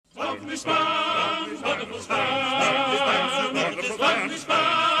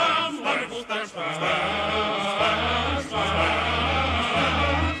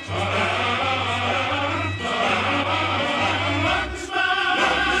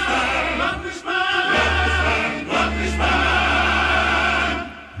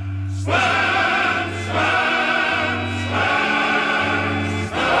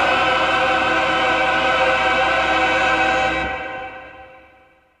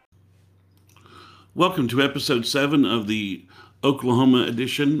Welcome to episode 7 of the Oklahoma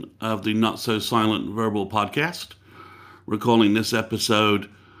edition of the Not So Silent Verbal podcast. We're calling this episode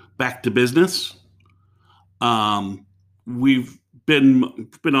Back to Business. We've been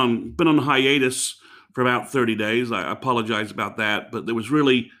on hiatus for about 30 days. I apologize about that, but there was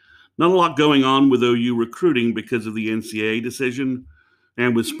really not a lot going on with OU recruiting because of the NCAA decision.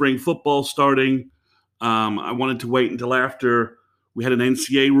 And with spring football starting, I wanted to wait until after we had an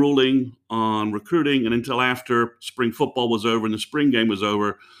NCAA ruling on recruiting and until after spring football was over and the spring game was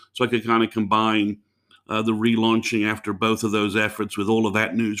over, so I could kind of combine the relaunching after both of those efforts with all of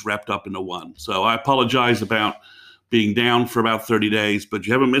that news wrapped up into one. So I apologize about being down for about 30 days, but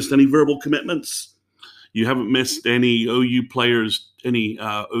you haven't missed any verbal commitments. You haven't missed any OU players, any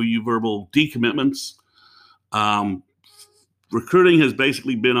OU verbal decommitments. Recruiting has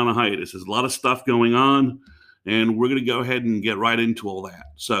basically been on a hiatus. There's a lot of stuff going on, and we're going to go ahead and get right into all that.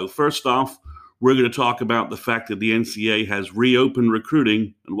 So first off, we're going to talk about the fact that the NCAA has reopened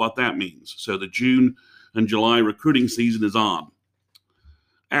recruiting and what that means. So the June and July recruiting season is on.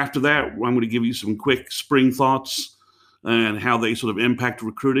 After that, I'm going to give you some quick spring thoughts and how they sort of impact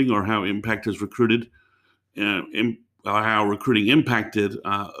recruiting, or how Impact has recruited, how recruiting impacted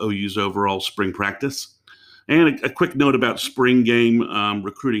OU's overall spring practice, and a quick note about spring game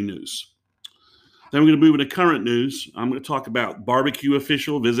recruiting news. Then we're going to move into current news. I'm going to talk about barbecue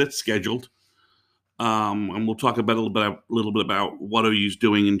official visits scheduled. And we'll talk about a little bit about what OU's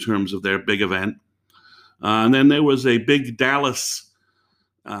doing in terms of their big event. And then there was a big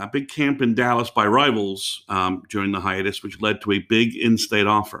camp in Dallas by Rivals during the hiatus, which led to a big in-state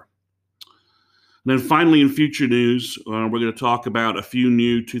offer. And then finally, in future news, we're going to talk about a few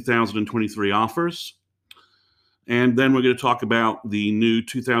new 2023 offers. And then we're going to talk about the new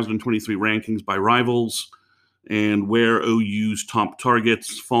 2023 rankings by Rivals and where OU's top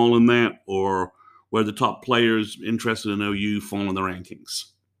targets fall in that, or where the top players interested in OU fall in the rankings.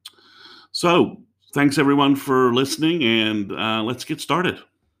 So thanks, everyone, for listening, and let's get started.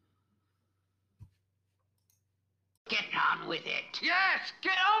 Get on with it. Yes,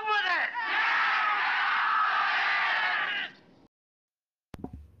 get on with it!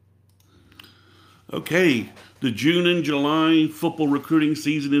 Okay, the June and July football recruiting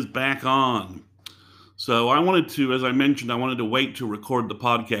season is back on. So as I mentioned, I wanted to wait to record the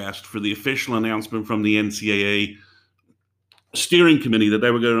podcast for the official announcement from the NCAA steering committee that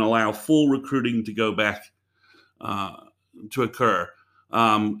they were going to allow full recruiting to go back to occur.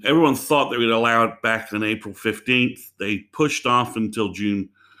 Everyone thought they would allow it back on April 15th. They pushed off until June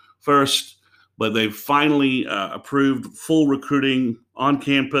 1st, but they finally approved full recruiting on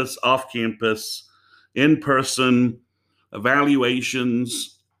campus, off campus, in person,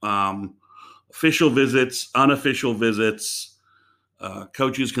 evaluations, official visits, unofficial visits.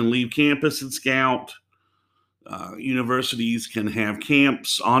 Coaches can leave campus and scout. Universities can have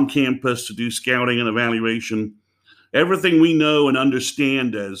camps on campus to do scouting and evaluation. Everything we know and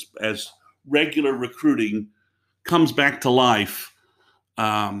understand as regular recruiting comes back to life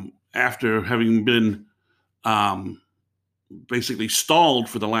after having been basically stalled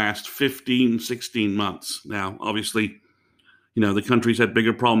for the last 15, 16 months. Now, obviously, the country's had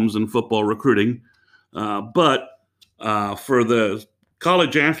bigger problems than football recruiting. But for the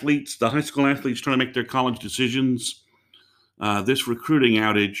college athletes, the high school athletes trying to make their college decisions, this recruiting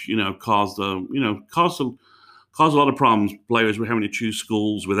outage, caused a lot of problems. Players were having to choose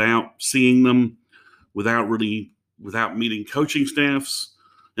schools without seeing them, without meeting coaching staffs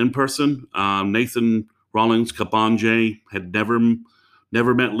in person. Nathan Rollins Kabanje had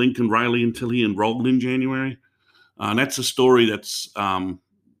never met Lincoln Riley until he enrolled in January. And that's a story that's common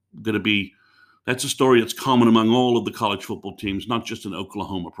among all of the college football teams, not just an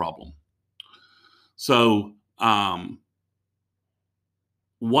Oklahoma problem. So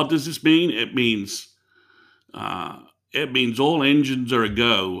what does this mean? It means all engines are a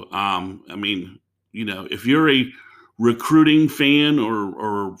go. If you're a recruiting fan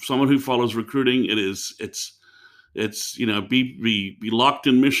or someone who follows recruiting, it's be locked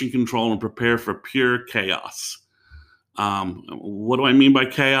in mission control and prepare for pure chaos. What do I mean by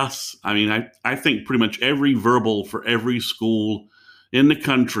chaos? I think pretty much every verbal for every school in the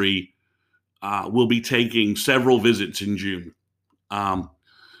country will be taking several visits in June.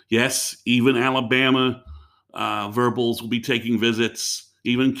 Yes, even Alabama verbals will be taking visits.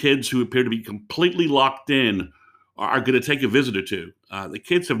 Even kids who appear to be completely locked in are going to take a visit or two. The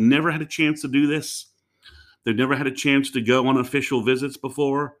kids have never had a chance to do this. They've never had a chance to go on official visits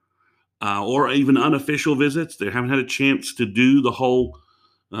before, or even unofficial visits. They haven't had a chance to do the whole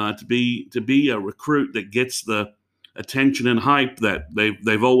to be a recruit that gets the attention and hype that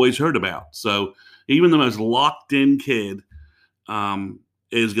they've always heard about. So even the most locked in kid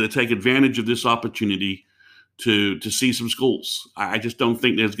is going to take advantage of this opportunity to see some schools. I just don't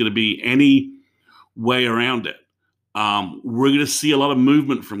think there's going to be any way around it. We're going to see a lot of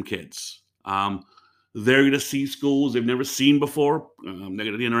movement from kids. They're going to see schools they've never seen before. They're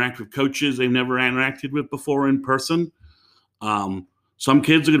going to interact with coaches they've never interacted with before in person. Some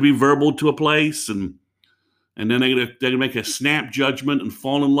kids are going to be verbal to a place, and then they're going to make a snap judgment and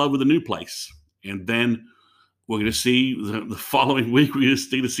fall in love with a new place. And then we're going to see the following week, we're going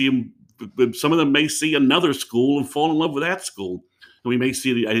to see them. Some of them may see another school and fall in love with that school. And we may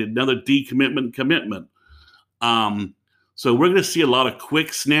see another decommitment commitment. So we're going to see a lot of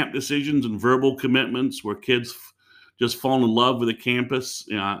quick snap decisions and verbal commitments where kids just fall in love with a campus,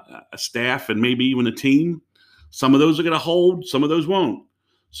 a staff, and maybe even a team. Some of those are going to hold, some of those won't.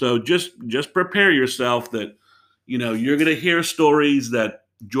 So just prepare yourself that, you're going to hear stories that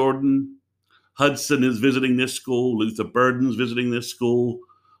Jordan Hudson is visiting this school, Luther Burden's visiting this school.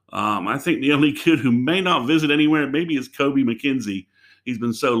 I think the only kid who may not visit anywhere maybe is Kobe McKenzie. He's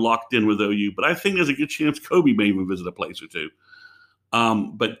been so locked in with OU, but I think there's a good chance Kobe may even visit a place or two.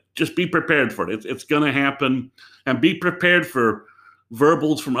 But just be prepared for it. It's going to happen, and be prepared for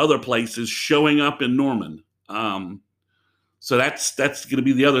verbals from other places showing up in Norman. So that's going to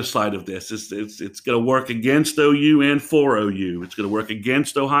be the other side of this. It's going to work against OU and for OU. It's going to work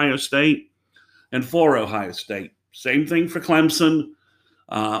against Ohio State and for Ohio State. Same thing for Clemson.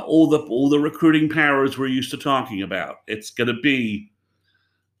 All the recruiting powers we're used to talking about. It's going to be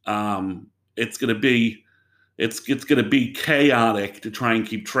chaotic to try and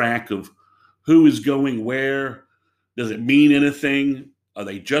keep track of who is going where. Does it mean anything? Are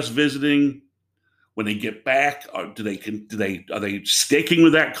they just visiting? When they get back, are they sticking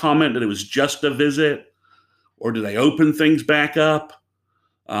with that comment that it was just a visit, or do they open things back up?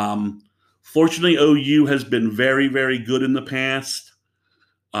 Fortunately, OU has been very, very good in the past.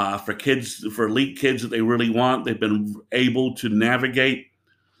 For elite kids that they really want, they've been able to navigate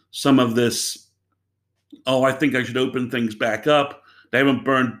some of this. Oh, I think I should open things back up. They haven't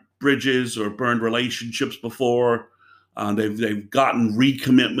burned bridges or burned relationships before. They've gotten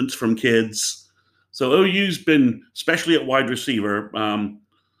recommitments from kids. So OU's been, especially at wide receiver,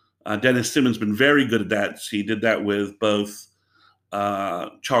 Dennis Simmons been very good at that. He did that with both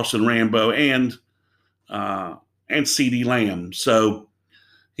Charleston Rambo and CeeDee Lamb. So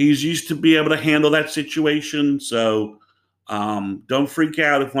he's used to be able to handle that situation. So don't freak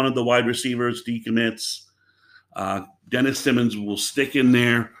out if one of the wide receivers decommits. Dennis Simmons will stick in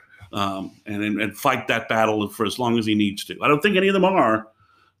there and fight that battle for as long as he needs to. I don't think any of them are,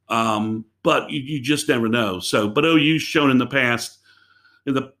 but you just never know. So, but OU's shown in the past,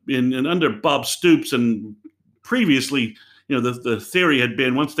 in under Bob Stoops and previously, the theory had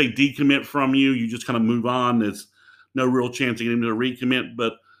been once they decommit from you, you just kind of move on. There's no real chance of getting them to recommit.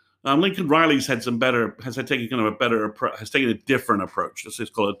 But Lincoln Riley's has taken a different approach. Let's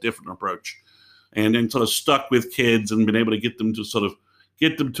just call it a different approach, and then sort of stuck with kids and been able to get them to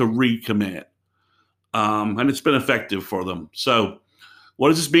recommit. And it's been effective for them. So what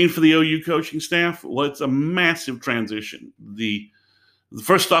does this mean for the OU coaching staff? Well, it's a massive transition. The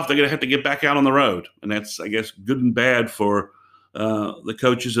first off, they're going to have to get back out on the road, and that's, I guess, good and bad for the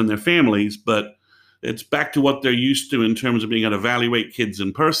coaches and their families, but it's back to what they're used to in terms of being able to evaluate kids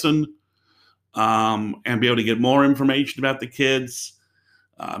in person and be able to get more information about the kids,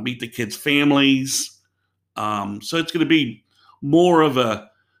 meet the kids' families. So it's going to be more of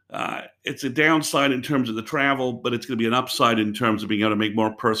it's a downside in terms of the travel, but it's going to be an upside in terms of being able to make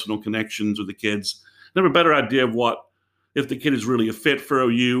more personal connections with the kids. Have a better idea of if the kid is really a fit for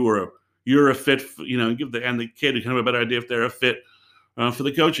OU or you're a fit, give the kid kind of a better idea if they're a fit for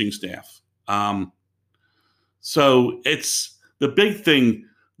the coaching staff. So it's the big thing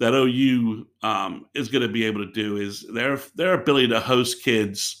that OU is going to be able to do is their ability to host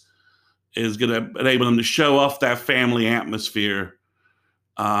kids is going to enable them to show off that family atmosphere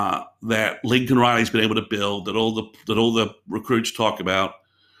that Lincoln Riley's been able to build, that all the recruits talk about,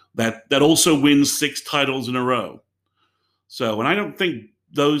 that also wins 6 titles in a row. So, and I don't think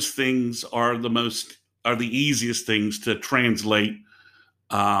those things are the easiest things to translate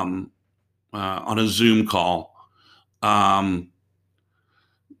on a Zoom call. I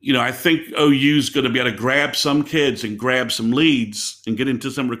think OU is going to be able to grab some kids and grab some leads and get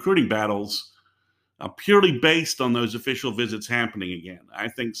into some recruiting battles purely based on those official visits happening again. I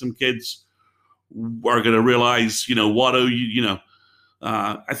think some kids are going to realize, what OU,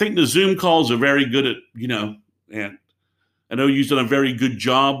 I think the Zoom calls are very good at, and OU's done a very good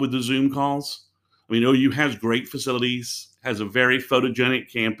job with the Zoom calls. I mean, OU has great facilities, has a very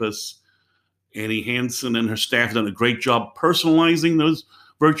photogenic campus. Annie Hansen and her staff have done a great job personalizing those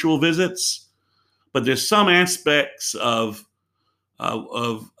virtual visits. But there's some aspects of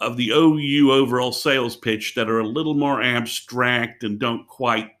the OU overall sales pitch that are a little more abstract and don't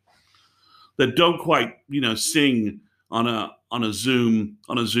quite sing on a Zoom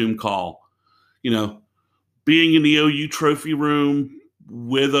call. Being in the OU trophy room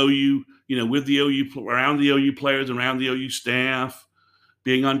with OU, with the OU, around the OU players, around the OU staff,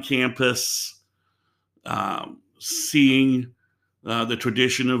 being on campus, seeing the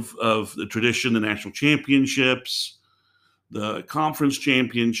tradition the national championships, the conference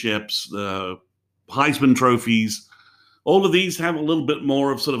championships, the Heisman trophies. All of these have a little bit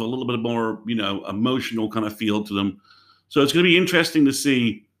more emotional kind of feel to them. So it's going to be interesting to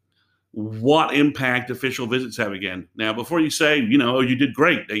see what impact official visits have again. Now, before you say, you did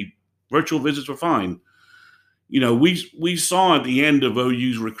great, virtual visits were fine. We saw at the end of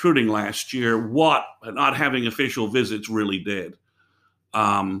OU's recruiting last year what not having official visits really did.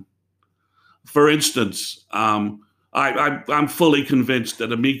 For instance, I'm fully convinced that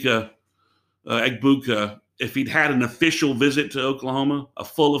Emeka Egbuka, if he'd had an official visit to Oklahoma, a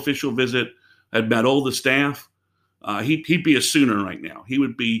full official visit, had met all the staff, he'd be a Sooner right now. He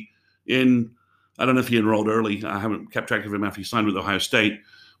would be in. I don't know if he enrolled early. I haven't kept track of him after he signed with Ohio State.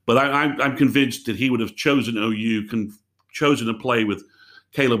 But I'm convinced that he would have chosen OU, chosen to play with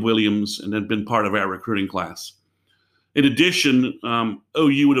Caleb Williams, and had been part of our recruiting class. In addition,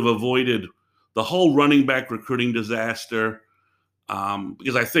 OU would have avoided the whole running back recruiting disaster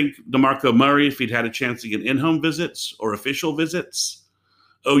because I think DeMarco Murray, if he'd had a chance to get in-home visits or official visits,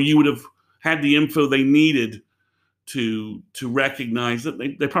 OU would have had the info they needed to recognize that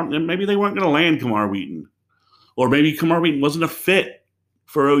maybe they weren't going to land Kamar Wheaton, or maybe Kamar Wheaton wasn't a fit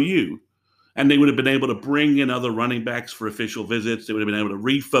for OU, and they would have been able to bring in other running backs for official visits. They would have been able to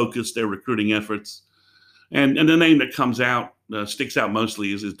refocus their recruiting efforts. And the name that comes out, sticks out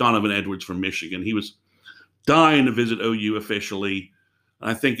mostly is Donovan Edwards from Michigan. He was dying to visit OU officially.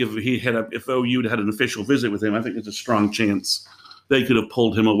 I think if OU had an official visit with him, I think there's a strong chance they could have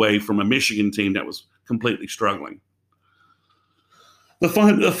pulled him away from a Michigan team that was completely struggling.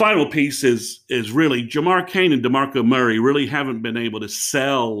 The final piece is really Jamar Cain and DeMarco Murray really haven't been able to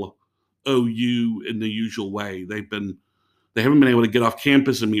sell OU in the usual way. They haven't been able to get off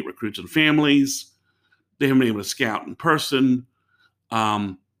campus and meet recruits and families. They haven't been able to scout in person.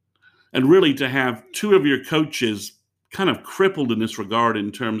 And really to have two of your coaches kind of crippled in this regard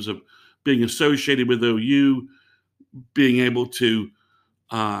in terms of being associated with OU, being able to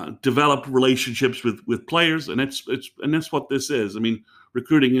develop relationships with players, and that's what this is. I mean,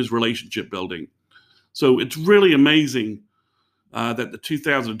 recruiting is relationship building. So it's really amazing that the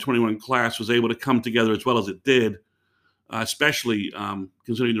 2021 class was able to come together as well as it did, especially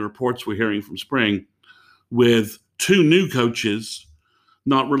considering the reports we're hearing from spring, with two new coaches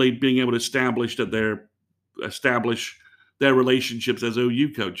not really being able to establish their relationships as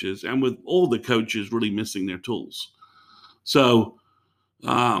OU coaches, and with all the coaches really missing their tools. So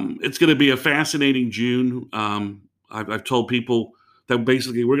it's going to be a fascinating June. I've told people that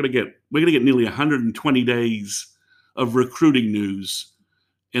basically we're going to get nearly 120 days of recruiting news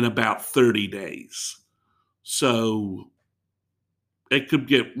in about 30 days. So it could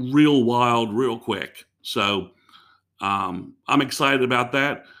get real wild real quick. So I'm excited about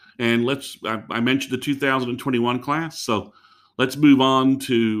that. And I mentioned the 2021 class. So let's move on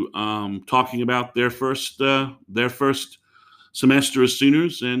to talking about their first semester as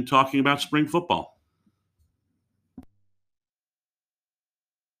Sooners and talking about spring football.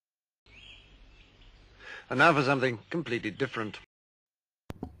 And now for something completely different.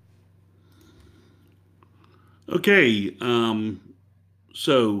 Okay,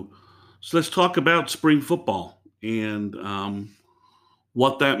 so let's talk about spring football and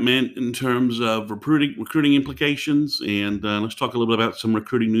what that meant in terms of recruiting implications, and let's talk a little bit about some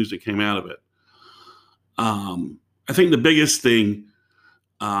recruiting news that came out of it. I think the biggest thing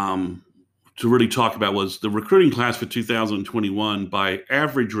to really talk about was the recruiting class for 2021 by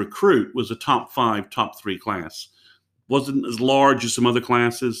average recruit was a top 5, top 3 class. Wasn't as large as some other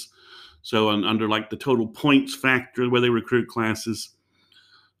classes. So under like the total points factor where they recruit classes,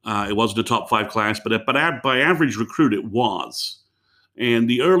 It wasn't a top 5 class, but by average recruit, it was. And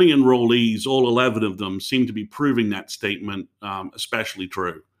the early enrollees, all 11 of them, seem to be proving that statement especially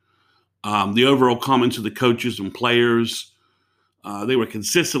true. The overall comments of the coaches and players, they were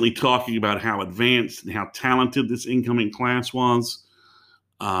consistently talking about how advanced and how talented this incoming class was,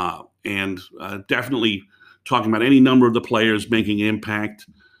 and definitely talking about any number of the players making an impact,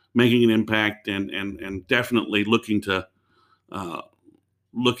 and definitely looking to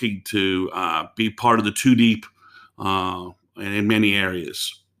be part of the two deep in many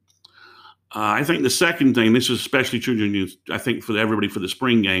areas. I think the second thing, this is especially true, I think, for everybody for the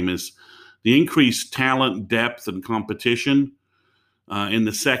spring game, is the increased talent, depth, and competition in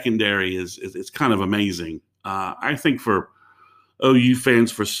the secondary is kind of amazing. I think for OU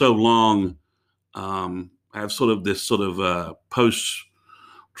fans for so long have sort of this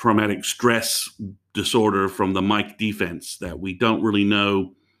post-traumatic stress disorder from the Mike defense, that we don't really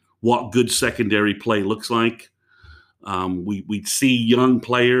know what good secondary play looks like. We'd see young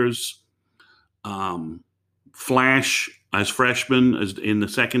players flash as freshmen as in the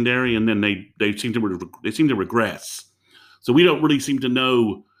secondary, and then they seem to regress. So we don't really seem to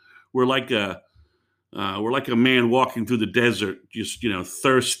know. We're like a man walking through the desert, just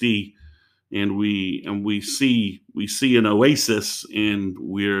thirsty, and we see an oasis, and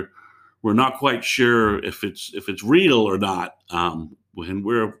we're not quite sure if it's real or not. And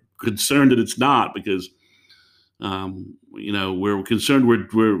we're concerned that it's not, because we're concerned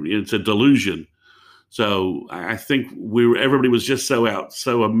it's a delusion. So I think everybody was just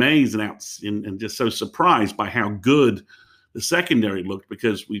so amazed and just so surprised by how good the secondary looked,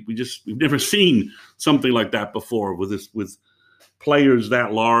 because we've never seen something like that before with players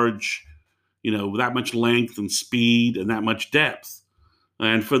that large, that much length and speed and that much depth.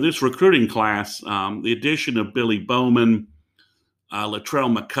 And for this recruiting class, the addition of Billy Bowman,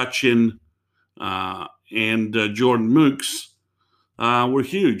 Latrell McCutcheon, and Jordan Mooks were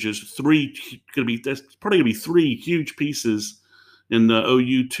huge. There's probably going to be 3 huge pieces in the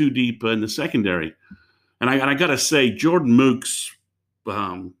OU 2 deep in the secondary. And I got to say, Jordan Mooks,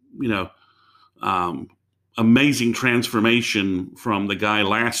 amazing transformation from the guy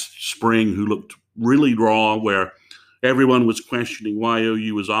last spring who looked really raw, where everyone was questioning why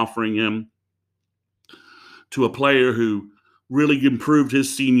OU was offering him, to a player who really improved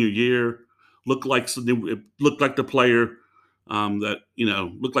his senior year. Looked like the player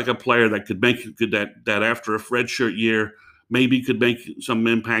looked like a player that could make that after a redshirt year maybe could make some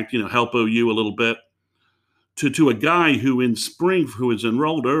impact, help OU a little bit. To a guy who is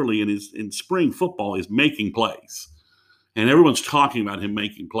enrolled early and is in spring football is making plays, and everyone's talking about him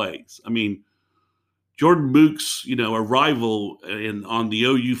making plays. I mean, Jordan Mooks, arrival on the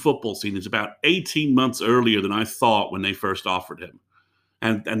OU football scene is about 18 months earlier than I thought when they first offered him.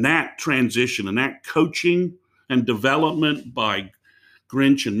 And that transition and that coaching and development by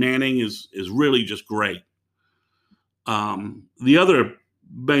Grinch and Manning is really just great. The other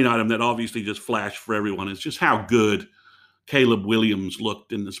main item that obviously just flashed for everyone is just how good Caleb Williams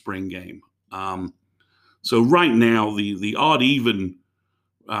looked in the spring game. So right now, the odd-even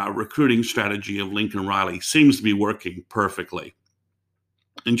recruiting strategy of Lincoln Riley seems to be working perfectly.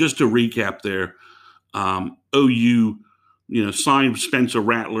 And just to recap there, OU signed Spencer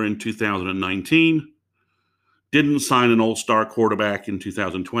Rattler in 2019, didn't sign an all-star quarterback in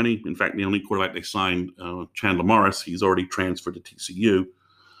 2020. In fact, the only quarterback they signed, Chandler Morris, he's already transferred to TCU.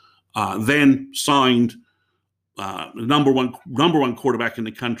 Then signed the number one quarterback in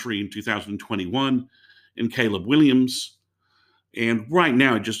the country in 2021 in Caleb Williams. And right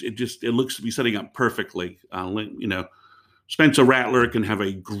now, it looks to be setting up perfectly. Spencer Rattler can have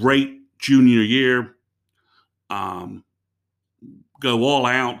a great junior year. Go all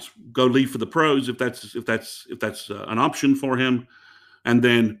out, go leave for the pros if that's an option for him, and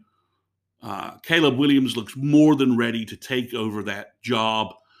then Caleb Williams looks more than ready to take over that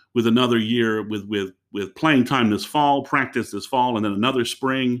job with another year with playing time this fall, practice this fall, and then another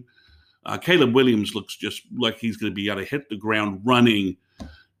spring. Caleb Williams looks just like he's going to be able to hit the ground running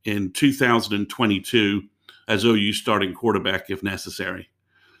in 2022 as OU starting quarterback if necessary.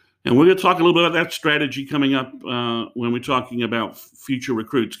 And we're going to talk a little bit about that strategy coming up when we're talking about future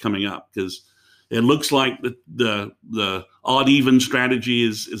recruits coming up, because it looks like the odd even strategy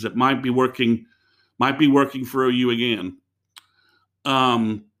is it might be working for OU again.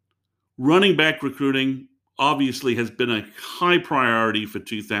 Running back recruiting obviously has been a high priority for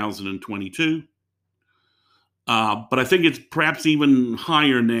 2022, but I think it's perhaps even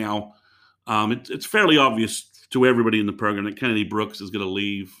higher now. It's fairly obvious to everybody in the program that Kennedy Brooks is going to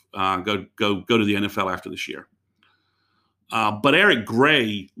leave, go to the NFL after this year. But Eric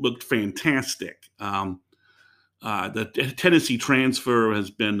Gray looked fantastic. The Tennessee transfer has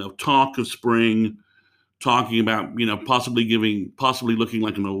been a talk of spring, talking about possibly looking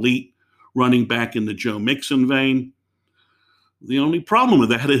like an elite running back in the Joe Mixon vein. The only problem with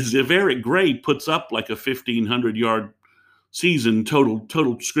that is if Eric Gray puts up like a 1,500-yard season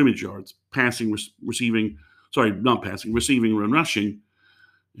total scrimmage yards, receiving and rushing,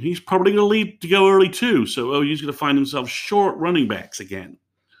 he's probably going to go early too. So OU's going to find themselves short running backs again.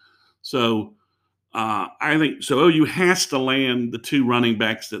 So I think OU has to land the two running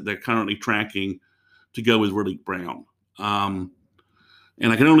backs that they're currently tracking to go with Raleek Brown. And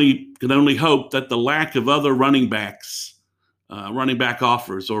I can only hope that the lack of other running back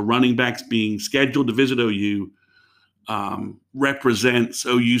offers or running backs being scheduled to visit OU represents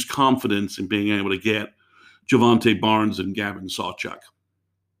OU's confidence in being able to get Javante Barnes and Gavin Sawchuk.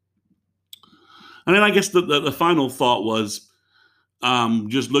 And then I guess the final thought was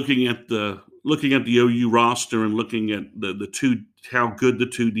just looking at the OU roster and looking at how good the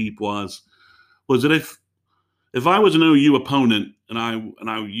two deep was that if I was an OU opponent and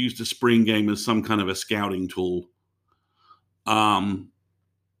I used the spring game as some kind of a scouting tool, the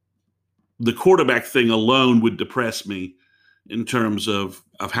quarterback thing alone would depress me in terms of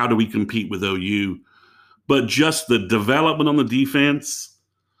how do we compete with OU. But just the development on the defense,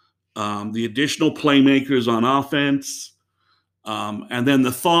 the additional playmakers on offense, and then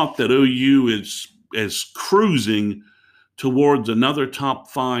the thought that OU is cruising towards another top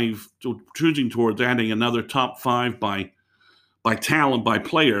five, cruising towards adding another top five by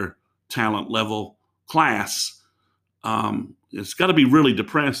player talent level class. It's got to be really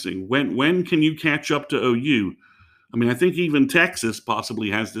depressing. When can you catch up to OU? I mean, I think even Texas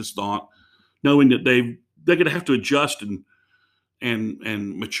possibly has this thought, knowing that they're going to have to adjust and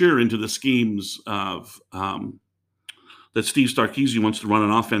mature into the schemes of that Steve Sarkisian wants to run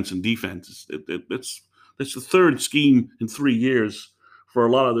on offense and defense. It's the third scheme in 3 years for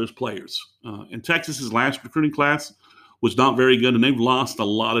a lot of those players. And Texas's last recruiting class was not very good, and they've lost a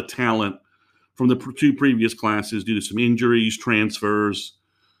lot of talent from the two previous classes due to some injuries, transfers,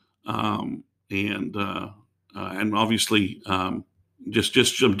 and obviously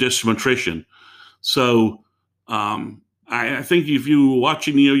just some attrition. So I think if you were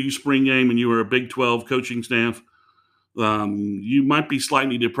watching the OU spring game and you were a Big 12 coaching staff, you might be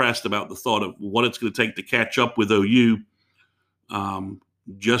slightly depressed about the thought of what it's going to take to catch up with OU,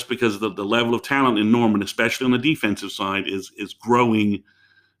 just because the level of talent in Norman, especially on the defensive side, is growing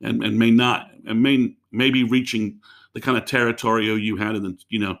and may be reaching the kind of territory OU had in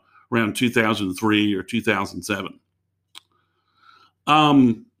the around 2003 or 2007.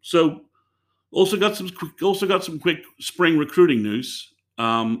 So also got some quick spring recruiting news.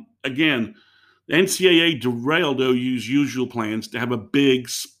 Again, the NCAA derailed OU's usual plans to have a big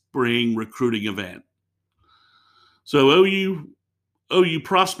spring recruiting event. So OU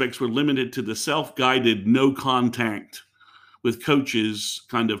prospects were limited to the self-guided, no contact with coaches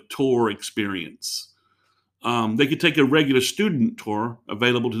kind of tour experience. They could take a regular student tour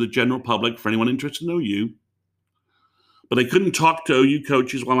available to the general public for anyone interested in OU, but they couldn't talk to OU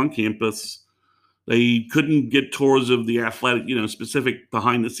coaches while on campus. They couldn't get tours of the athletic, specific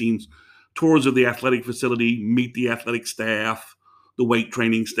behind-the-scenes tours of the athletic facility, meet the athletic staff, the weight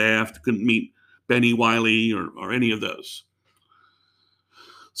training staff. They couldn't meet Benny Wiley or any of those.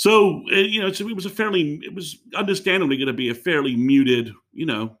 So, it was understandably going to be a fairly muted,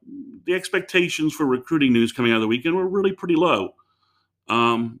 the expectations for recruiting news coming out of the weekend were really pretty low.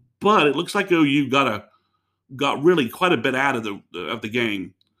 But it looks like OU got really quite a bit out of the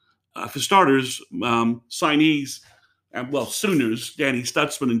game. For starters, signees, Sooners, Danny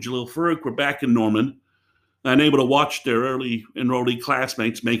Stutzman and Jalil Farouk were back in Norman and able to watch their early enrollee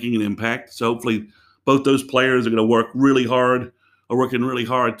classmates making an impact. So hopefully both those players are going to working really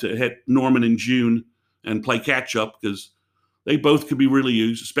hard to hit Norman in June and play catch up, because they both could be really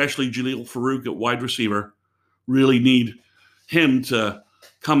used, especially Jalil Farouk at wide receiver. Really need him to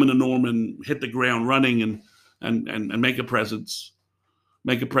come into Norman, hit the ground running and make a presence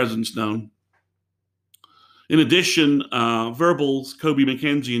known. In addition, Verbals, Kobe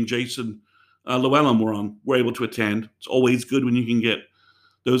McKenzie, and Jason Llewellyn were able to attend. It's always good when you can get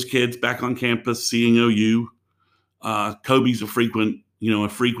those kids back on campus seeing OU. Kobe's a frequent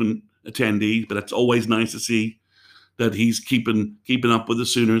attendee, but it's always nice to see that he's keeping up with the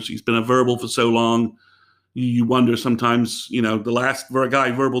Sooners. He's been a Verbal for so long. You wonder sometimes, the last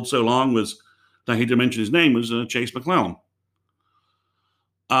guy Verbaled so long was, I hate to mention his name, was Chase McClellan.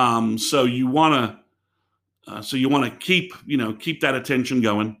 So you want to keep that attention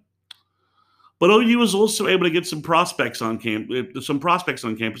going. But OU was also able to get some prospects on campus. Some prospects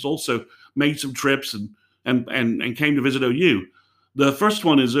on campus also made some trips and came to visit OU. The first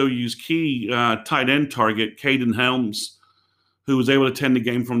one is OU's key tight end target, Caden Helms, who was able to attend the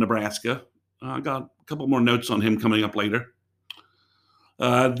game from Nebraska. I got a couple more notes on him coming up later.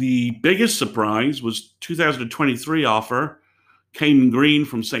 The biggest surprise was 2023 offer, Kane Green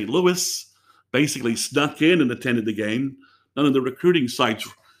from St. Louis, basically snuck in and attended the game. None of the recruiting sites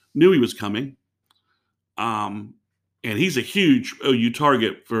knew he was coming. And he's a huge OU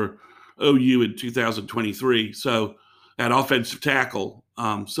target for OU in 2023. So at offensive tackle.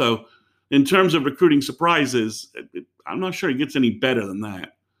 So in terms of recruiting surprises, I'm not sure it gets any better than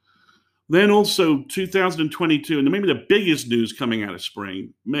that. Then also 2022, and maybe the biggest news coming out of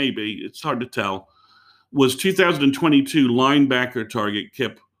spring, maybe, it's hard to tell, was 2022 linebacker target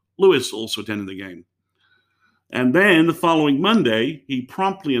Kip Lewis also attended the game. And then the following Monday, he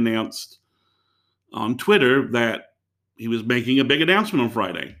promptly announced on Twitter that he was making a big announcement on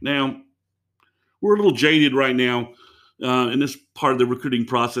Friday. Now, we're a little jaded right now in this part of the recruiting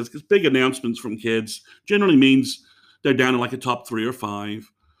process because big announcements from kids generally means they're down to like a top 3 or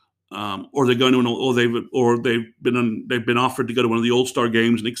 5, or they're going to they've been offered to go to one of the All-Star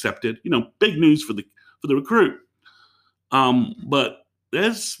games and accepted. Big news for the recruit. But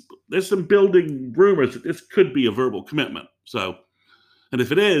there's some building rumors that this could be a verbal commitment. So, and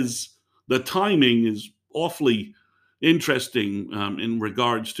if it is, the timing is awfully interesting in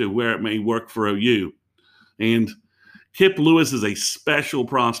regards to where it may work for OU. And Kip Lewis is a special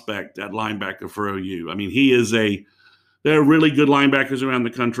prospect at linebacker for OU. I mean, there are really good linebackers around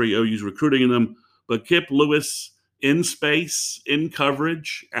the country. OU's recruiting them. But Kip Lewis in space, in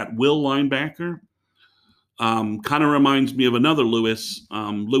coverage, at will linebacker, kind of reminds me of another Lewis,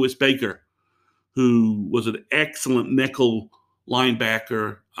 Lewis Baker, who was an excellent nickel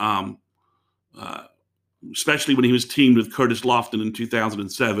linebacker, especially when he was teamed with Curtis Lofton in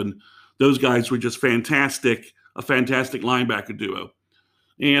 2007. Those guys were just fantastic, a fantastic linebacker duo.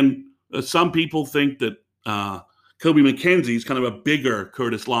 And some people think that Kobe McKenzie is kind of a bigger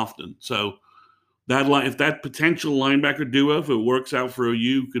Curtis Lofton. So if that potential linebacker duo, if it works out for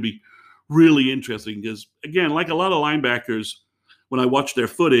OU, could be really interesting because, again, like a lot of linebackers, when I watch their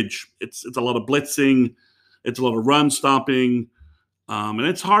footage, it's a lot of blitzing, it's a lot of run stopping, and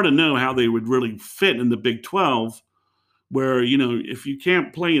it's hard to know how they would really fit in the Big 12 where, if you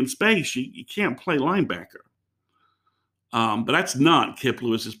can't play in space, you can't play linebacker. But that's not Kip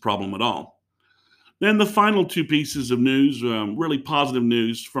Lewis's problem at all. Then the final two pieces of news, really positive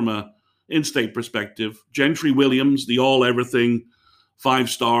news from a in-state perspective. Gentry Williams, the all-everything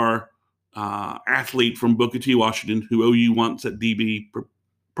 5-star athlete from Booker T. Washington, who OU wants at DB,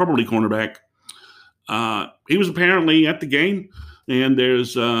 probably cornerback. He was apparently at the game, and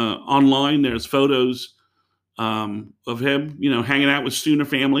there's online, there's photos of him, hanging out with Sooner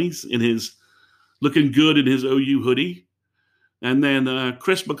families looking good in his OU hoodie. And then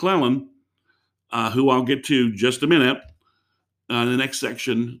Chris McClellan, who I'll get to just a minute, in the next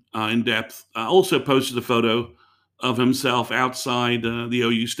section in depth, also posted a photo of himself outside the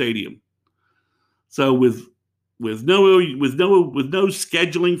OU stadium. So with no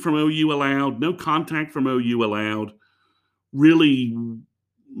scheduling from OU allowed, no contact from OU allowed, really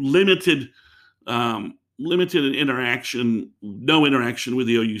limited interaction, no interaction with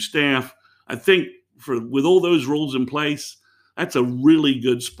the OU staff. I think with all those rules in place, that's a really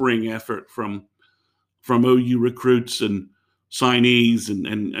good spring effort from OU recruits and signees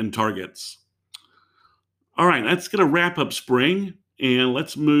and targets. All right, that's going to wrap up spring, and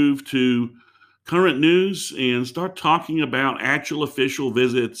let's move to current news and start talking about actual official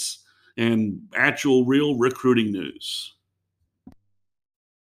visits and actual real recruiting news.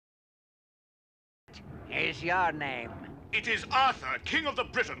 Is your name? It is Arthur, King of the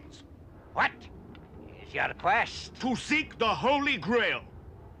Britons. What is your quest? To seek the Holy Grail.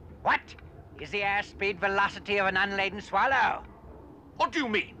 What is the airspeed velocity of an unladen swallow? What do you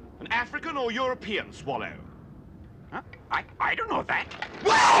mean? An African or European swallow? Huh? I don't know that.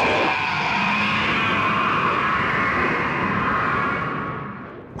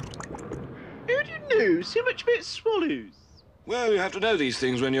 Who do you know so much about swallows? Well, you have to know these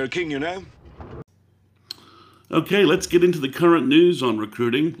things when you're a king, you know. Okay, let's get into the current news on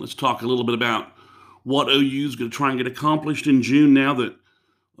recruiting. Let's talk a little bit about what OU is going to try and get accomplished in June now that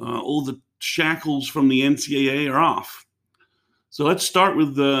all the shackles from the NCAA are off. So let's start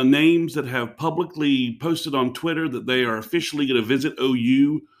with the names that have publicly posted on Twitter that they are officially going to visit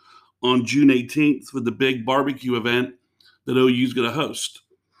OU on June 18th for the big barbecue event that OU is going to host.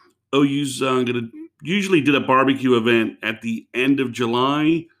 OU's going to usually did a barbecue event at the end of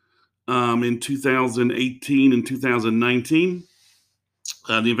July in 2018 and 2019.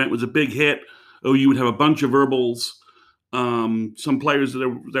 The event was a big hit. OU would have a bunch of verbals, some players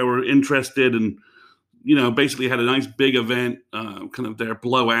that were interested, and basically had a nice big event, kind of their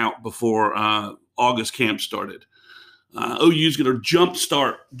blowout before August camp started. OU is going to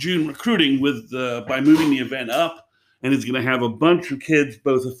jumpstart June recruiting by moving the event up, and is going to have a bunch of kids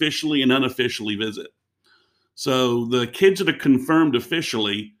both officially and unofficially visit. So the kids that are confirmed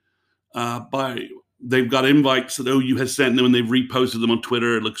officially, they've got invites that OU has sent them, and they've reposted them on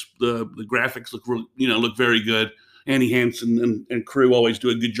Twitter. It looks the graphics look very good. Annie Hansen and crew always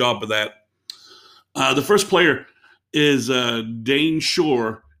do a good job of that. The first player is Dane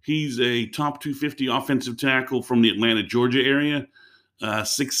Shore. He's a top 250 offensive tackle from the Atlanta, Georgia area.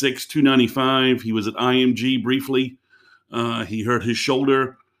 6'6", 295. He was at IMG briefly. He hurt his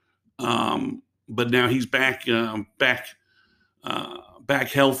shoulder, but now he's back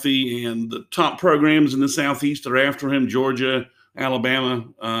healthy. And the top programs in the Southeast are after him: Georgia, Alabama,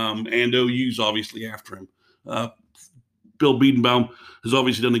 and OU's obviously after him. Bill Biedenbaum has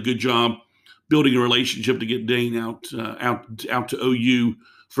obviously done a good job building a relationship to get Dane out to OU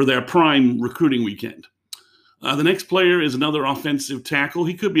for their prime recruiting weekend. The next player is another offensive tackle.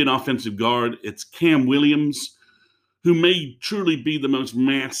 He could be an offensive guard. It's Cam Williams, who may truly be the most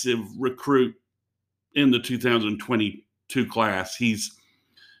massive recruit in the 2022 class. He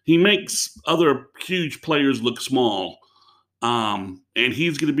makes other huge players look small, and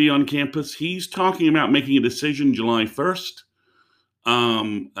he's going to be on campus. He's talking about making a decision July 1st.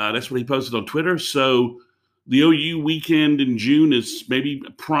 That's what he posted on Twitter. So the OU weekend in June is maybe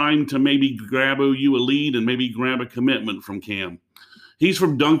primed to maybe grab OU a lead and maybe grab a commitment from Cam. He's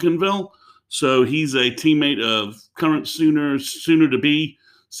from Duncanville, so he's a teammate of current Sooner to be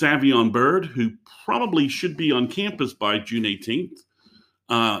Savion Byrd, who probably should be on campus by June 18th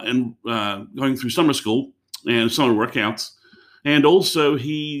and going through summer school and summer workouts. And also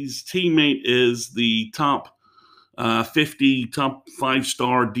his teammate is the top 50, top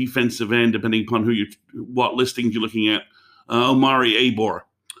 5-star defensive end, depending upon what listings you're looking at, Omari Abor.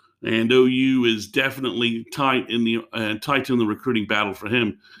 And OU is definitely tight in the recruiting battle for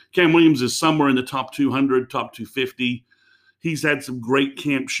him. Cam Williams is somewhere in the top 200, top 250. He's had some great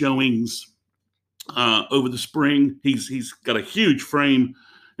camp showings over the spring. He's got a huge frame,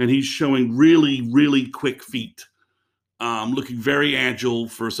 and he's showing really, really quick feet, looking very agile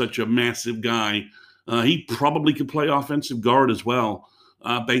for such a massive guy. He probably could play offensive guard as well,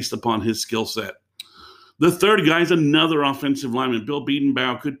 based upon his skill set. The third guy is another offensive lineman. Bill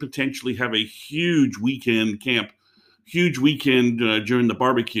Biedenbaum could potentially have a huge weekend during the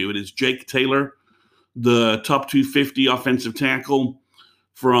barbecue. It is Jake Taylor, the top 250 offensive tackle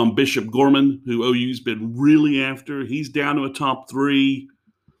from Bishop Gorman, who OU's been really after. He's down to a top 3.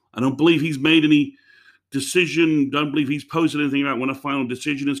 I don't believe he's made any decision. Don't believe he's posted anything about when a final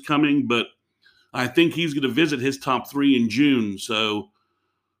decision is coming, but I think he's going to visit his top 3 in June. So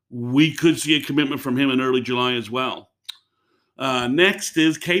we could see a commitment from him in early July as well. Next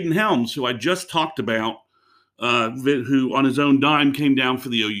is Caden Helms, who I just talked about, who on his own dime came down for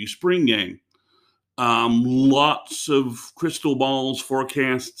the OU spring game. Lots of crystal balls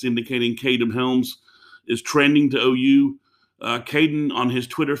forecasts indicating Caden Helms is trending to OU. Caden on his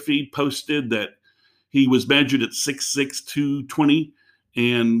Twitter feed posted that he was measured at 6'6", 220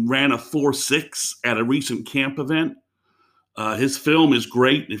 and ran a 4.6 at a recent camp event. His film is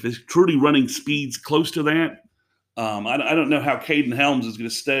great. If he's truly running speeds close to that, I don't know how Caden Helms is going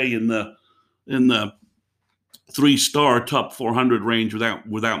to stay in the 3-star top 400 range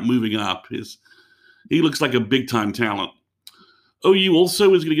without moving up. He looks like a big time talent. OU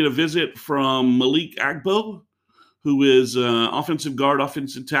also is going to get a visit from Malik Agbo, who is offensive guard,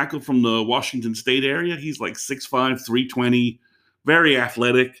 offensive tackle from the Washington State area. He's like 6'5", 320, very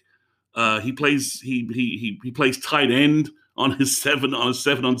athletic. He plays tight end on his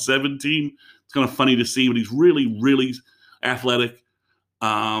 7-on-7 team. It's kind of funny to see, but he's really, really athletic.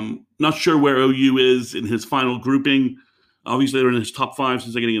 Not sure where OU is in his final grouping. Obviously, they're in his top 5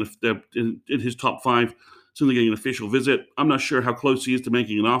 since they're getting in his top 5 since they're getting an official visit. I'm not sure how close he is to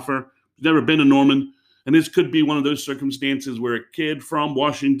making an offer. He's never been to Norman, and this could be one of those circumstances where a kid from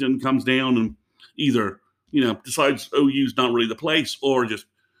Washington comes down and either decides OU's not really the place, or just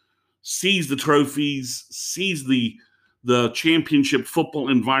sees the trophies, sees the championship football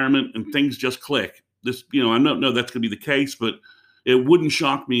environment, and things just click. I don't know that's going to be the case, but it wouldn't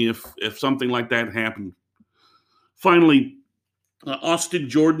shock me if something like that happened. Finally, Austin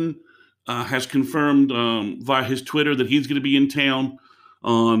Jordan has confirmed via his Twitter that he's going to be in town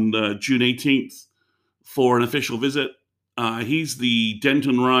on June 18th for an official visit. He's the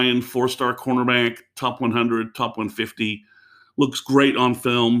Denton Ryan 4-star cornerback, top 100, top 150. Looks great on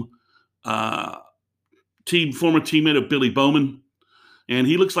film. Former teammate of Billy Bowman. And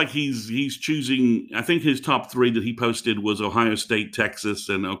he looks like he's choosing, I think his top 3 that he posted was Ohio State, Texas,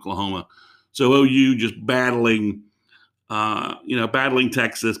 and Oklahoma. So OU just battling, battling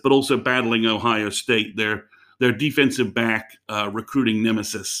Texas, but also battling Ohio State, their defensive back recruiting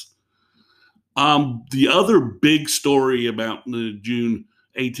nemesis. The other big story about the June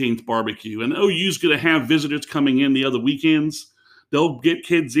 18th barbecue, and OU's going to have visitors coming in the other weekends. They'll get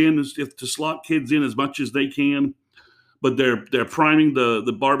kids in to slot kids in as much as they can, but they're priming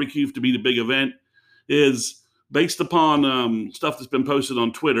the barbecue to be the big event. Is based upon stuff that's been posted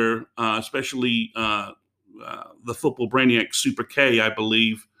on Twitter, especially the Football Brainiac Super K, I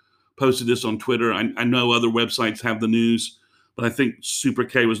believe, posted this on Twitter. I know other websites have the news, but I think Super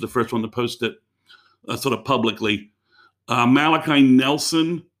K was the first one to post it sort of publicly. Malachi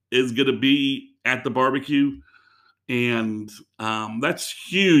Nelson is going to be at the barbecue, and that's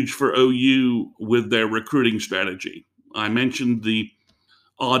huge for OU with their recruiting strategy. I mentioned the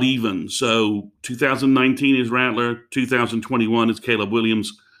odd even. So 2019 is Rattler, 2021 is Caleb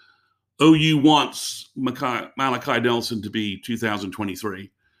Williams. OU wants Malachi Nelson to be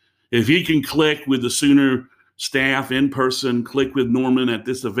 2023. If he can click with the Sooner staff in person, click with Norman at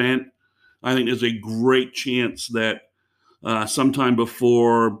this event, I think there's a great chance that sometime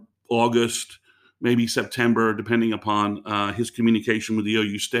before August, maybe September, depending upon his communication with the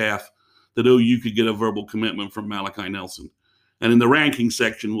OU staff, that OU could get a verbal commitment from Malachi Nelson. And in the ranking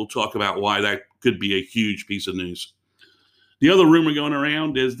section, we'll talk about why that could be a huge piece of news. The other rumor going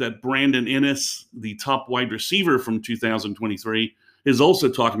around is that Brandon Ennis, the top wide receiver from 2023, is also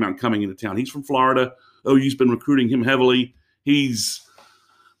talking about coming into town. He's from Florida. OU's been recruiting him heavily. He's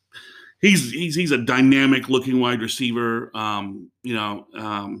a dynamic looking wide receiver. I'm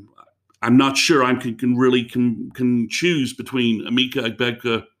not sure I can really choose between Emeka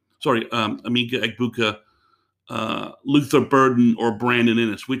Egbuka, Luther Burden, or Brandon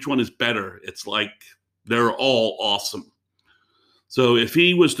Ennis. Which one is better? It's like they're all awesome. So if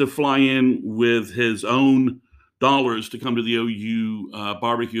he was to fly in with his own dollars to come to the OU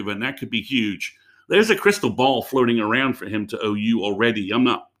barbecue event, that could be huge. There's a crystal ball floating around for him to OU already. I'm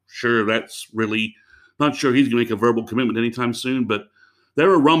not sure he's going to make a verbal commitment anytime soon, but there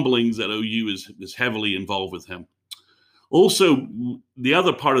are rumblings that OU is heavily involved with him. Also, the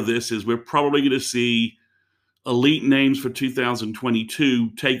other part of this is we're probably going to see elite names for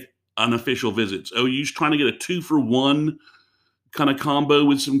 2022 take unofficial visits. OU's trying to get a 2-for-1 kind of combo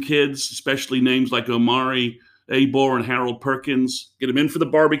with some kids, especially names like Omari Abor and Harold Perkins. Get them in for the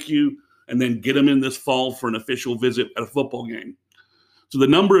barbecue and then get them in this fall for an official visit at a football game. So the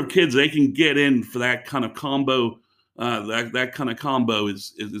number of kids they can get in for that kind of combo, that kind of combo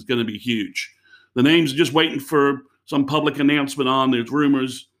is going to be huge. The names are just waiting for some public announcement on. There's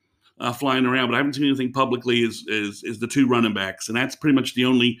rumors flying around, but I haven't seen anything publicly. Is the 2 running backs, and that's pretty much the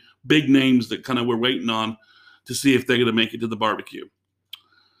only big names that kind of we're waiting on to see if they're going to make it to the barbecue.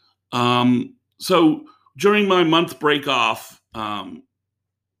 So during my month break off,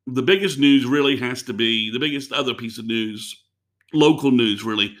 the biggest news really has to be the biggest other piece of news, local news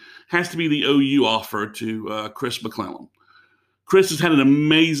really, has to be the OU offer to Chris McClellan. Chris has had an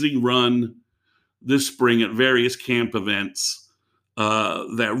amazing run this spring at various camp events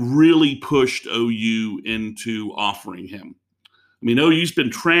that really pushed OU into offering him. I mean, OU's been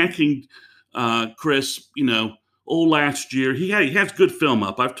tracking Chris, all last year. He has good film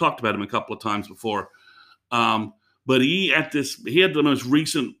up. I've talked about him a couple of times before. But he had the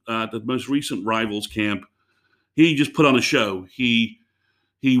most recent Rivals camp. He just put on a show. He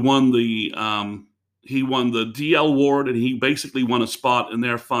won the DL award, and he basically won a spot in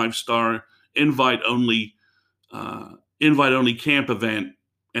their 5-star invite only camp event,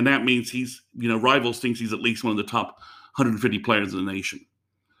 and that means Rivals thinks he's at least one of the top 150 players in the nation.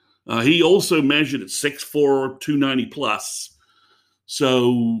 He also measured at 6'4", 290 plus,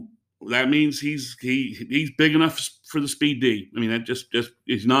 so that means he's big enough for the speed D. I mean, that just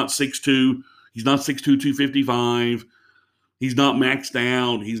he's not 6'2", he's not 6'2", 255. He's not maxed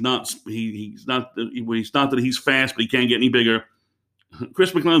out. He's not that he's fast, but he can't get any bigger.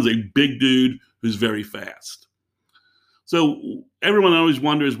 Chris McClellan's a big dude who's very fast. So everyone always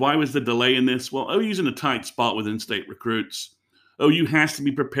wonders, why was the delay in this? Well, OU's in a tight spot with in-state recruits. OU has to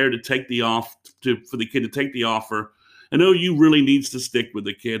be prepared to take for the kid to take the offer, and OU really needs to stick with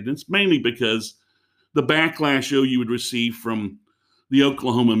the kid. And it's mainly because the backlash OU would receive from the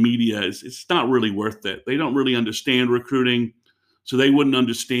Oklahoma media it's not really worth it. They don't really understand recruiting, so they wouldn't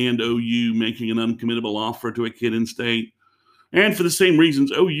understand OU making an uncommittable offer to a kid in state. And for the same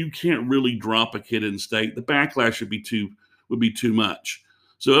reasons, OU can't really drop a kid in state. The backlash would be too much.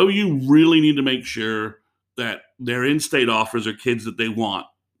 So OU really need to make sure that their in-state offers are kids that they want.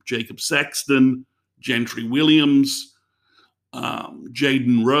 Jacob Sexton, Gentry Williams,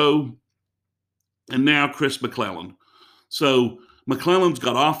 Jaden Rowe, and now Chris McClellan. So McClellan's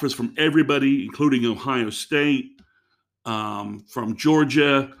got offers from everybody, including Ohio State, from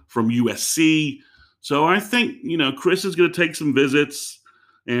Georgia, from USC. So I think, Chris is going to take some visits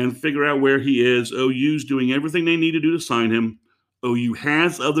and figure out where he is. OU's doing everything they need to do to sign him. OU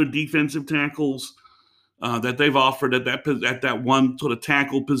has other defensive tackles that they've offered at that one sort of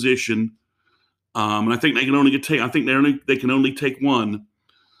tackle position, and I think they can only they can only take one.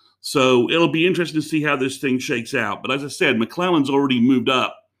 So it'll be interesting to see how this thing shakes out. But as I said, McClellan's already moved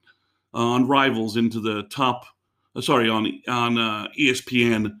up on Rivals into the top. On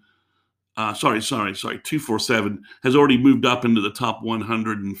ESPN. 247 has already moved up into the top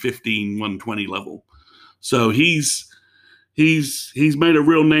 115, 120 level. So he's made a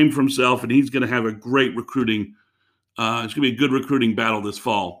real name for himself, and he's going to have a great recruiting. It's going to be a good recruiting battle this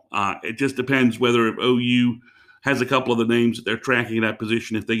fall. It just depends whether OU has a couple of the names that they're tracking in that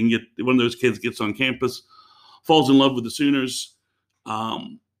position. If they can get one of those kids gets on campus, falls in love with the Sooners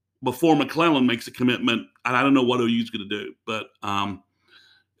before McClellan makes a commitment, I don't know what OU's going to do. But all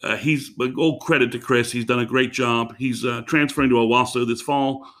credit to Chris. He's done a great job. He's transferring to Owasso this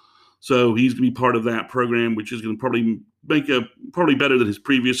fall, so he's going to be part of that program, which is going to probably better than his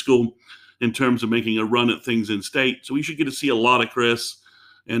previous school in terms of making a run at things in state. So we should get to see a lot of Chris,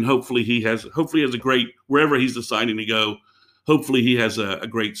 and hopefully he has a great, wherever he's deciding to go, hopefully he has a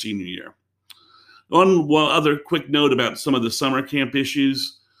great senior year. One other quick note about some of the summer camp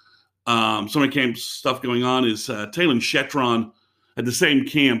issues. Summer camp stuff going on is Talon Shetron at the same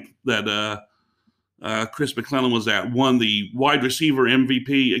camp that Chris McClellan was at, won the wide receiver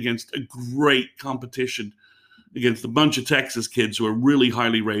MVP against a great competition against a bunch of Texas kids who are really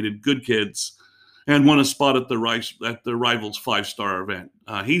highly rated, good kids, and won a spot at the Rivals 5-star event.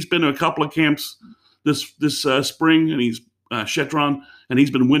 He's been to a couple of camps this spring, and he's Shetron, and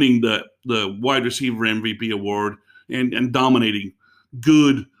he's been winning the wide receiver MVP award and dominating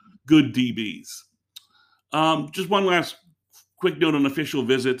good DBs. Just one last quick note on official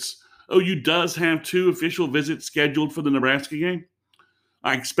visits. OU does have 2 official visits scheduled for the Nebraska game.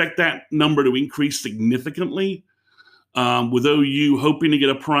 I expect that number to increase significantly, with OU hoping to get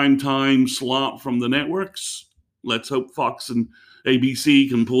a prime time slot from the networks. Let's hope Fox and ABC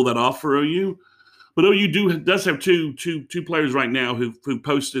can pull that off for OU. But OU does have two players right now who've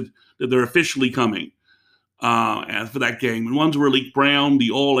posted that they're officially coming for that game. And one's Raleek Brown,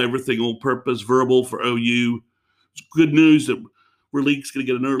 the all-everything, all-purpose verbal for OU. It's good news that Raleek's going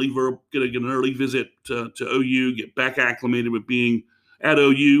to get an early visit to OU, get back acclimated with being at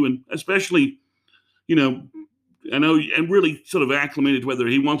OU, and especially, I know, and really sort of acclimated to whether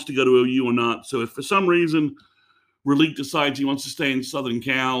he wants to go to OU or not. So if for some reason Raleek decides he wants to stay in Southern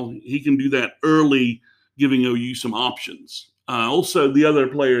Cal, he can do that early, giving OU some options. Also, the other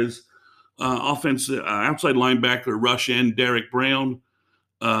players, outside linebacker, rush end Derek Brown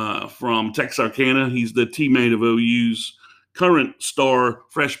from Texarkana. He's the teammate of OU's current star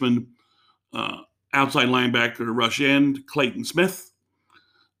freshman outside linebacker, rush end Clayton Smith,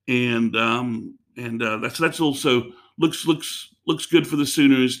 and that's also looks good for the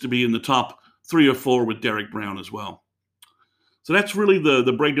Sooners to be in the top 3 or 4 with Derek Brown as well. So that's really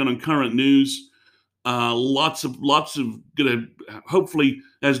the breakdown on current news. Lots of gonna, hopefully,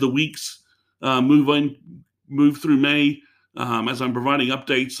 as the weeks move through May, as I'm providing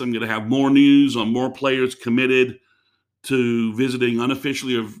updates, I'm going to have more news on more players committed to visiting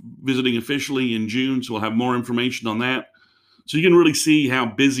unofficially or visiting officially in June. So we'll have more information on that. So you can really see how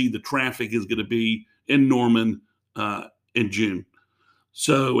busy the traffic is going to be in Norman in June.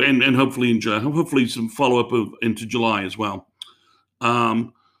 So and hopefully some follow-up into July as well.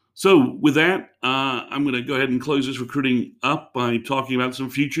 So with that, I'm going to go ahead and close this recruiting up by talking about some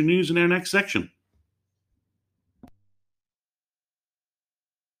future news in our next section.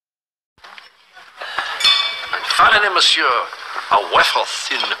 And finally, monsieur, a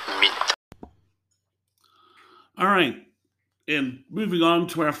wafer-thin mint. All right. And moving on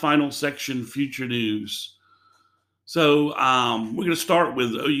to our final section, future news. So we're going to start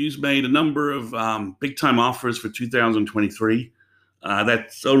with OU's made a number of big-time offers for 2023.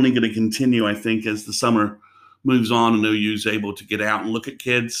 That's only going to continue, I think, as the summer moves on and OU's able to get out and look at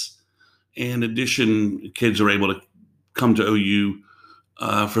kids. In addition, kids are able to come to OU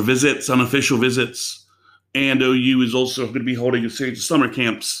for visits, unofficial visits. And OU is also going to be holding a series of summer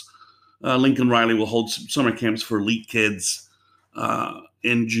camps. Lincoln Riley will hold some summer camps for elite kids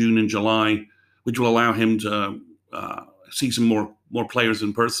in June and July, which will allow him to see some more players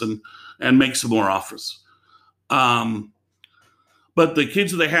in person and make some more offers. But the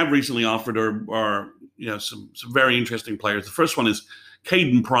kids that they have recently offered are some very interesting players. The first one is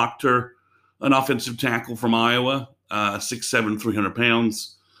Caden Proctor, an offensive tackle from Iowa, 6'7", 300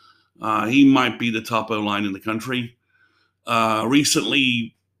 pounds. He might be the top O-line in the country.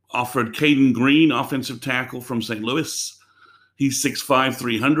 Recently offered Caden Green, offensive tackle from St. Louis. He's 6'5",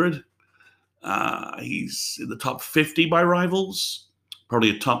 300. He's in the top 50 by Rivals, probably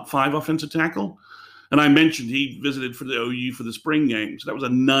a top 5 offensive tackle. And I mentioned he visited for the OU for the spring game. So that was a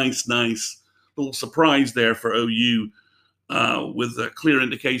nice little surprise there for OU, with a clear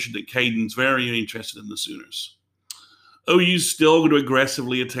indication that Caden's very interested in the Sooners. OU's still going to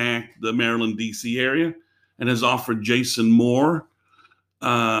aggressively attack the Maryland, D.C. area and has offered Jason Moore,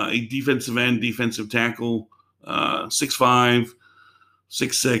 a defensive end, defensive tackle, 6'5",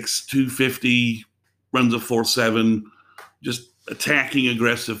 6'6", 250, runs a 4.7, just attacking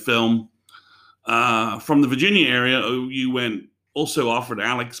aggressive film. From the Virginia area, OU also offered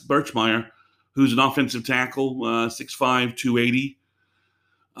Alex Birchmeyer, who's an offensive tackle, 6'5", 280.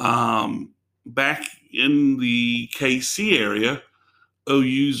 Back in the KC area,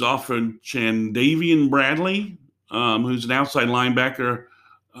 OU's offered Chandavian Bradley, who's an outside linebacker,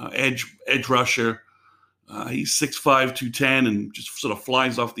 edge rusher. He's 6'5", 210, and just sort of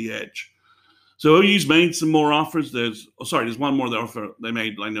flies off the edge. So OU's made some more offers. There's one more they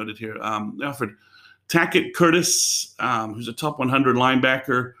made. I noted here. They offered Tackett Curtis, who's a top 100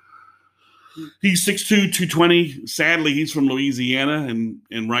 linebacker. He's 6'2", 220. Sadly, he's from Louisiana,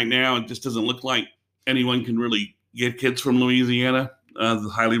 and right now it just doesn't look like anyone can really get kids from Louisiana,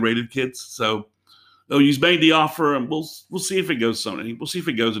 the highly rated kids. So OU's made the offer, and we'll see if it goes somewhere. We'll see if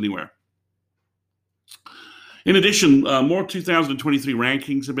it goes anywhere. In addition, more 2023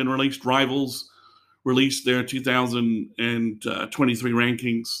 rankings have been released. Rivals released their 2023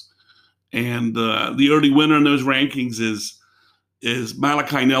 rankings, and the early winner in those rankings is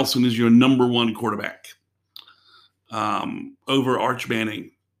Malachi Nelson is your number 1 quarterback over Arch Manning.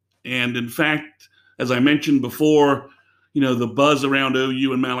 And in fact, as I mentioned before, the buzz around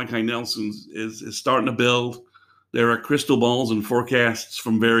OU and Malachi Nelson is starting to build. There are crystal balls and forecasts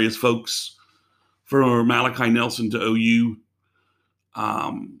from various folks for Malachi Nelson to OU.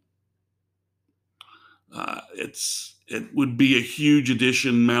 It would be a huge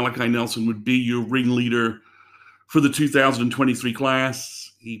addition. Malachi Nelson would be your ringleader for the 2023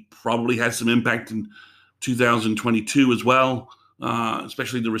 class. He probably has some impact in 2022 as well,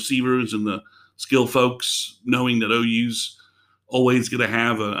 especially the receivers and the skill folks, knowing that OU's always going to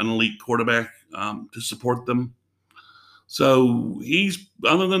have an elite quarterback to support them. So he's,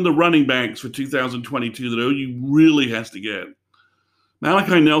 other than the running backs for 2022 that OU really has to get,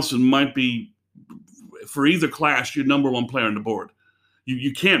 Malachi Nelson might be, for either class, your number 1 player on the board.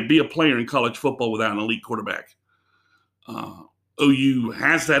 You can't be a player in college football without an elite quarterback. OU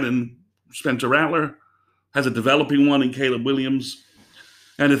has that in Spencer Rattler, has a developing one in Caleb Williams.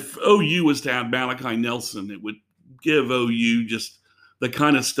 And if OU was to have Malachi Nelson, it would give OU just the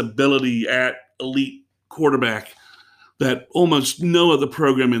kind of stability at elite quarterback that almost no other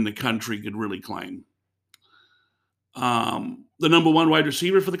program in the country could really claim. The number 1 wide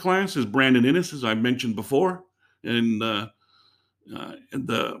receiver for the class is Brandon Inniss, as I mentioned before in the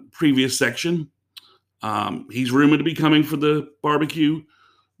previous section. He's rumored to be coming for the barbecue.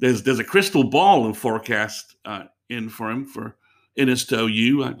 There's a crystal ball and forecast in for him for Inniss to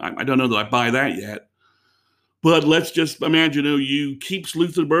OU. I don't know that I buy that yet. But let's just imagine OU keeps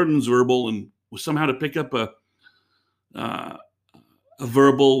Luther Burden's verbal and was somehow to pick up a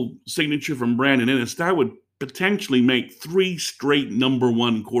verbal signature from Brandon Inniss. That would potentially make 3 straight number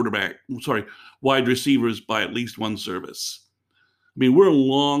 1 wide receivers by at least 1 service. I mean, we're a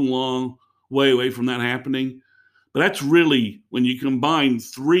long way away from that happening. But that's really when you combine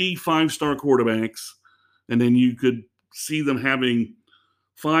 3 5-star quarterbacks, and then you could see them having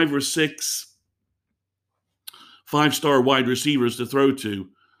 5 or 6 5-star wide receivers to throw to.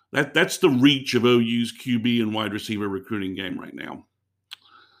 That's the reach of OU's QB and wide receiver recruiting game right now.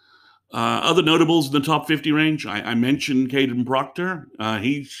 Other notables in the top 50 range, I mentioned Caden Proctor.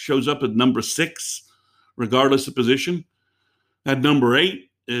 He shows up at number 6, regardless of position. At number 8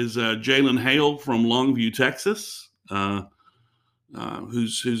 is Jalen Hale from Longview, Texas,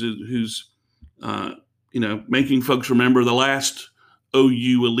 who's making folks remember the last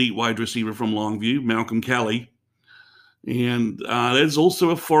OU elite wide receiver from Longview, Malcolm Kelly. And there's also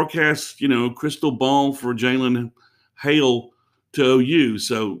a forecast, crystal ball for Jalen Hale to OU.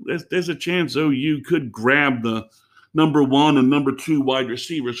 So there's a chance OU could grab the number 1 and number 2 wide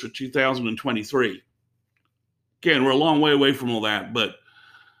receivers for 2023. Again, we're a long way away from all that, but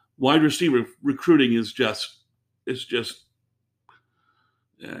wide receiver recruiting is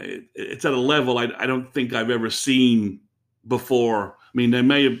it's at a level I don't think I've ever seen before. I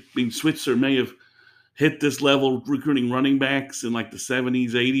mean, Switzer may have hit this level recruiting running backs in like the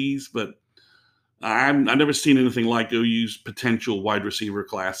 70s, 80s, but I've never seen anything like OU's potential wide receiver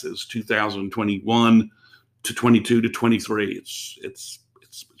classes, 2021 to 22 to 23. It's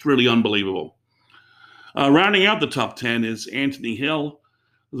really unbelievable. Rounding out the top 10 is Anthony Hill,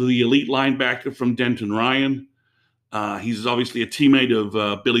 the elite linebacker from Denton Ryan. He's obviously a teammate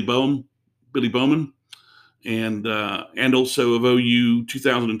of Billy Bowman, and also of OU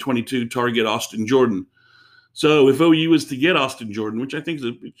 2022 target Austin Jordan. So if OU is to get Austin Jordan, which I think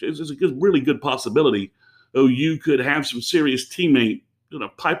is a really good possibility, OU could have some serious teammate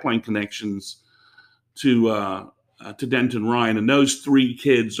pipeline connections to Denton Ryan, and those 3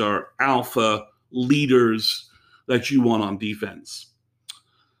 kids are alpha leaders that you want on defense.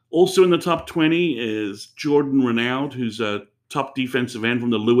 Also in the top 20 is Jordan Renaud, who's a top defensive end from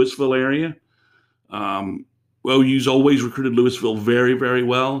the Louisville area. OU's always recruited Louisville very, very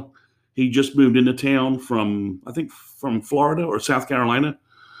well. He just moved into town from Florida or South Carolina.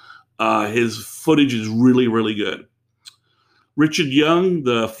 His footage is really, really good. Richard Young,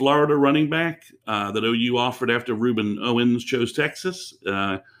 the Florida running back that OU offered after Ruben Owens chose Texas,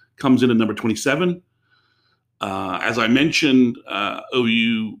 comes in at number 27. As I mentioned,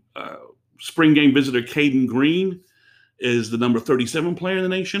 OU spring game visitor Caden Green is the number 37 player in the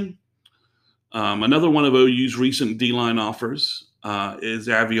nation. Another one of OU's recent D-line offers is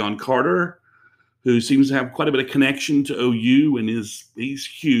Avion Carter, who seems to have quite a bit of connection to OU, and he's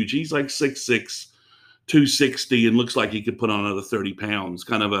huge. He's like 6'6", 260, and looks like he could put on another 30 pounds,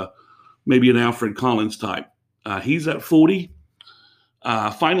 kind of maybe an Alfred Collins type. He's at 40.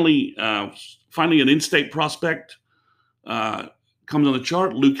 Finally, an in-state prospect comes on the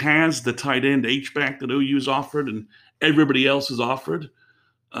chart. Luke Hasz, the tight end H-back that OU has offered and everybody else has offered,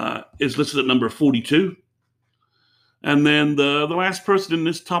 is listed at number 42. And then the last person in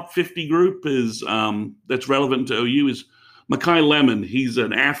this top 50 group is that's relevant to OU is Makai Lemon. He's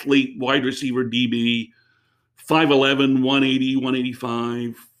an athlete, wide receiver, DB, 5'11", 180,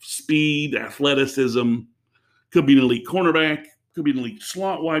 185, speed, athleticism, could be an elite cornerback, could be an elite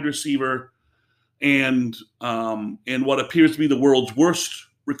slot wide receiver, and what appears to be the world's worst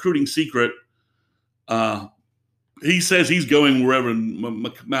recruiting secret, he says he's going wherever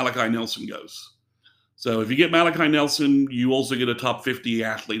Malachi Nelson goes. So if you get Malachi Nelson, you also get a top 50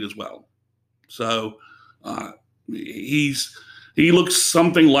 athlete as well. So he looks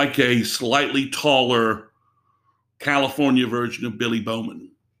something like a slightly taller California version of Billy Bowman.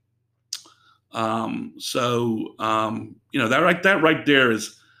 That right there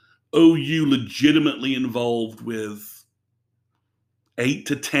is OU legitimately involved with 8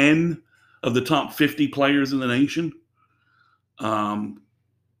 to 10 of the top 50 players in the nation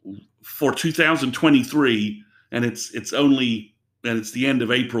for 2023, and it's the end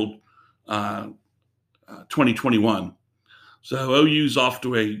of April 2021. So OU's off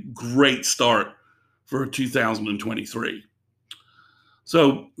to a great start for 2023.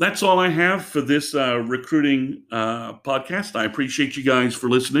 So that's all I have for this recruiting podcast. I appreciate you guys for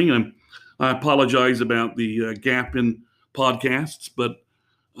listening, and I apologize about the gap in podcasts. But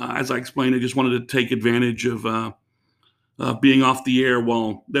as I explained, I just wanted to take advantage of being off the air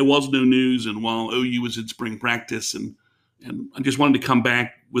while there was no news and while OU was in spring practice, and I just wanted to come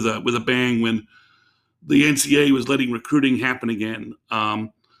back with a bang when the NCAA was letting recruiting happen again.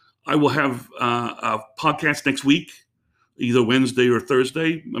 I will have a podcast next week, either Wednesday or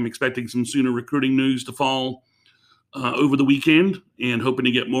Thursday. I'm expecting some sooner recruiting news to fall over the weekend, and hoping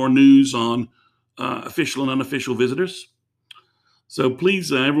to get more news on official and unofficial visitors. So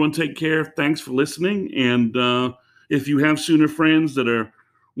please, everyone, take care. Thanks for listening. And if you have Sooner friends that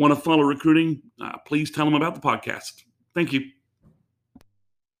want to follow recruiting, please tell them about the podcast. Thank you.